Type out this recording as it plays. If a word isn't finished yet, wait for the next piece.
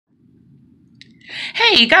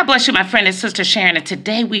Hey, God bless you, my friend and sister Sharon. And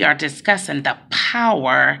today we are discussing the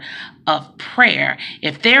power of prayer.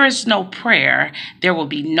 If there is no prayer, there will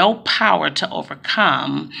be no power to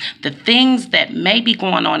overcome the things that may be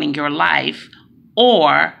going on in your life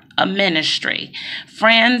or a ministry.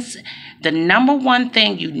 Friends, the number one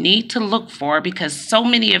thing you need to look for, because so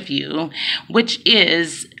many of you, which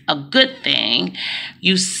is a good thing,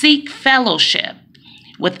 you seek fellowship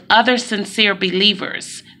with other sincere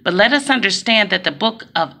believers. But let us understand that the book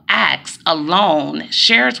of Acts alone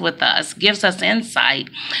shares with us, gives us insight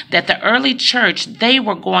that the early church, they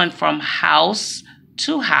were going from house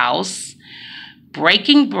to house,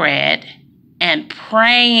 breaking bread and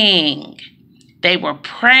praying. They were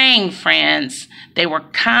praying, friends. They were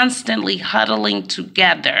constantly huddling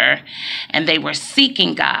together and they were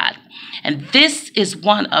seeking God. And this is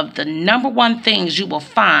one of the number one things you will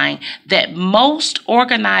find that most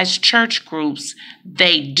organized church groups,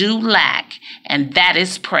 they do lack, and that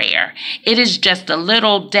is prayer. It is just a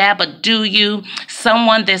little dab-a-do-you,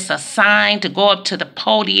 someone that's assigned to go up to the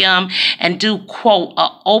podium and do, quote, a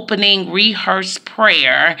opening rehearsed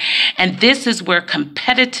prayer. And this is where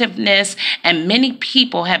competitiveness and many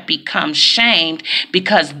people have become shamed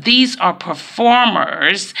because these are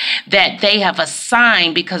performers that they have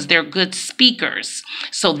assigned because they're good speakers.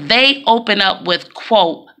 So they open up with,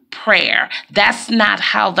 quote, prayer. That's not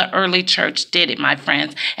how the early church did it, my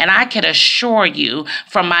friends. And I can assure you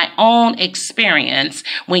from my own experience,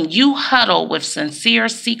 when you huddle with sincere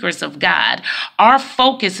seekers of God, our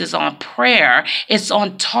focus is on prayer. It's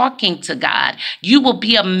on talking to God. You will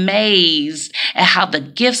be amazed at how the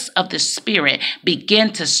gifts of the Spirit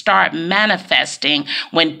begin to start manifesting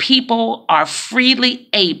when people are freely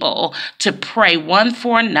able to pray one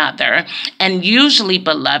for another. And usually,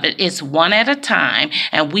 beloved, it's one at a time.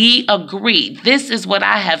 And we agree. This is what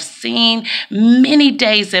I have seen many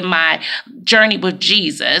days in my journey with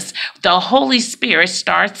Jesus. The Holy Spirit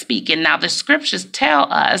starts speaking. Now, the scriptures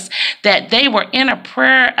tell us that they were in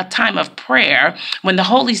a time of prayer, when the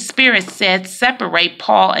Holy Spirit said, separate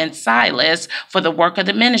Paul and Silas for the work of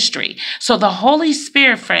the ministry. So the Holy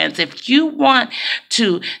Spirit, friends, if you want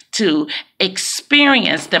to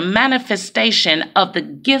experience the manifestation of the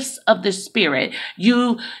gifts of the Spirit,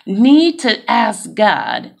 you need to ask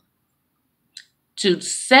God to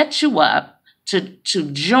set you up, to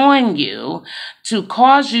join you, to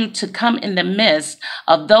cause you to come in the midst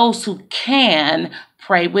of those who can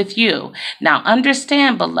pray with you. Now,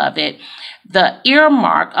 understand, beloved, the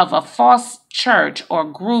earmark of a false church or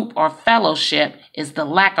group or fellowship is the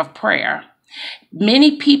lack of prayer.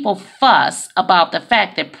 Many people fuss about the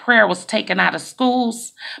fact that prayer was taken out of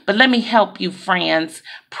schools, but let me help you, friends.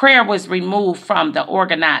 Prayer was removed from the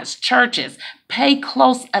organized churches. Pay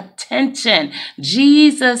close attention.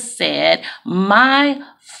 Jesus said, my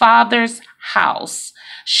Father's house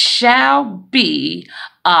shall be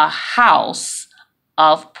a house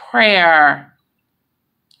of prayer.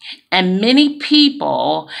 And many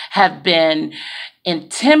people have been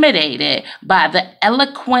intimidated by the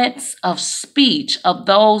eloquence of speech of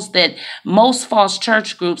those that most false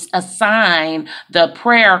church groups assign the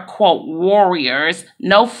prayer, quote, warriors.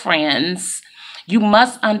 No, friends. You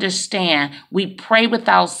must understand, we pray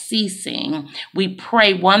without ceasing. We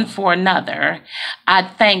pray one for another. I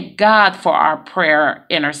thank God for our prayer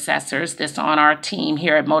intercessors that's on our team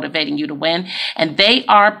here at Motivating You to Win. And they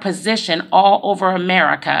are positioned all over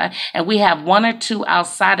America. And we have one or two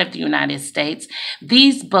outside of the United States.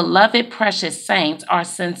 These beloved, precious saints are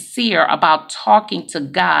sincere about talking to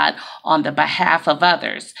God on the behalf of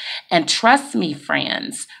others. And trust me,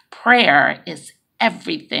 friends, prayer is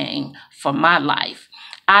everything for my life.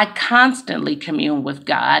 I constantly commune with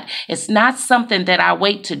God. It's not something that I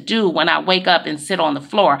wait to do when I wake up and sit on the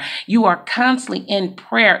floor. You are constantly in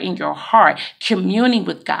prayer in your heart, communing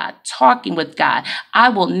with God, talking with God. I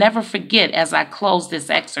will never forget, as I close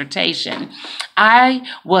this exhortation, I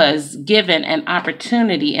was given an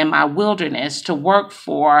opportunity in my wilderness to work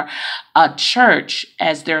for a church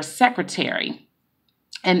as their secretary.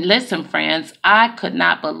 And listen, friends, I could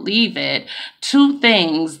not believe it. Two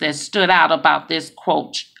things that stood out about this,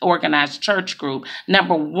 quote, organized church group.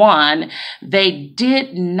 Number one, they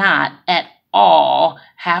did not at all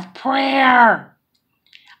have prayer.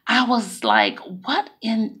 I was like, what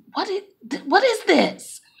is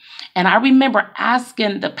this? And I remember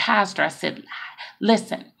asking the pastor, I said,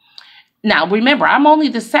 listen, now remember, I'm only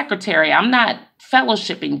the secretary. I'm not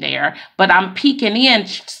fellowshipping there, but I'm peeking in,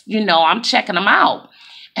 I'm checking them out.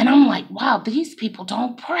 And I'm like, wow, these people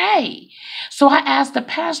don't pray. So I asked the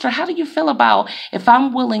pastor, how do you feel about if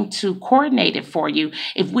I'm willing to coordinate it for you,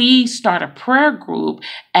 if we start a prayer group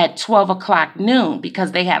at 12 o'clock noon?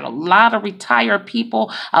 Because they had a lot of retired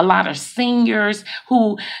people, a lot of seniors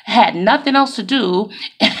who had nothing else to do.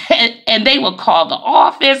 And they would call the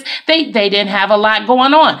office. They didn't have a lot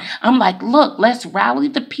going on. I'm like, look, let's rally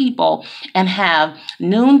the people and have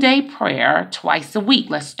noonday prayer twice a week.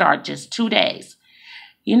 Let's start just 2 days.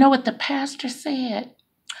 You know what the pastor said?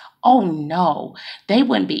 Oh, no, they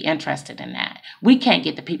wouldn't be interested in that. We can't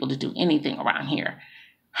get the people to do anything around here.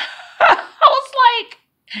 I was like,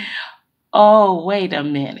 oh, wait a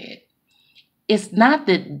minute. It's not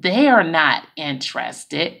that they're not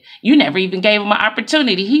interested. You never even gave him an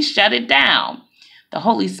opportunity. He shut it down. The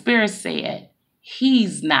Holy Spirit said,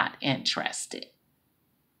 he's not interested.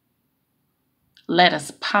 Let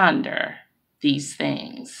us ponder these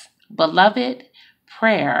things. Beloved,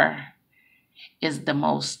 prayer is the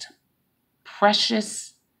most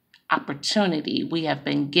precious opportunity we have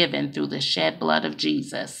been given through the shed blood of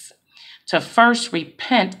Jesus to first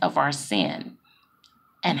repent of our sin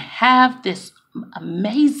and have this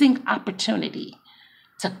amazing opportunity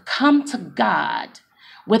to come to God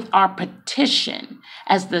with our petition,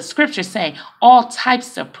 as the scriptures say, all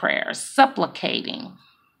types of prayers, supplicating,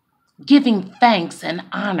 giving thanks and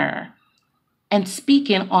honor, and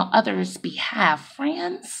speaking on others' behalf.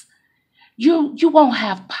 Friends, you won't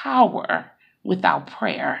have power without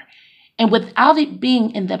prayer. And without it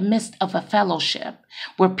being in the midst of a fellowship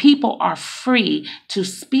where people are free to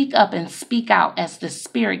speak up and speak out as the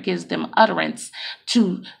Spirit gives them utterance,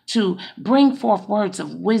 to bring forth words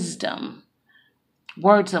of wisdom,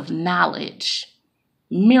 words of knowledge,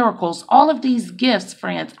 miracles, all of these gifts,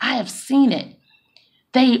 friends, I have seen it.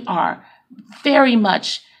 They are very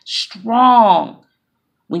much strong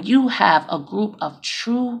when you have a group of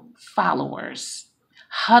true followers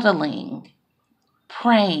huddling,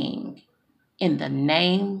 praying in the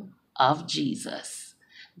name of Jesus.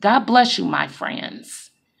 God bless you, my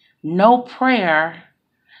friends. No prayer,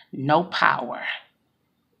 no power.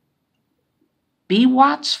 Be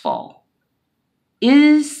watchful.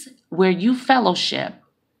 Is where you fellowship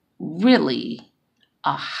really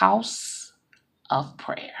a house of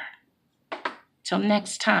prayer? Till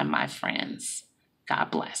next time, my friends,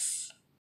 God bless.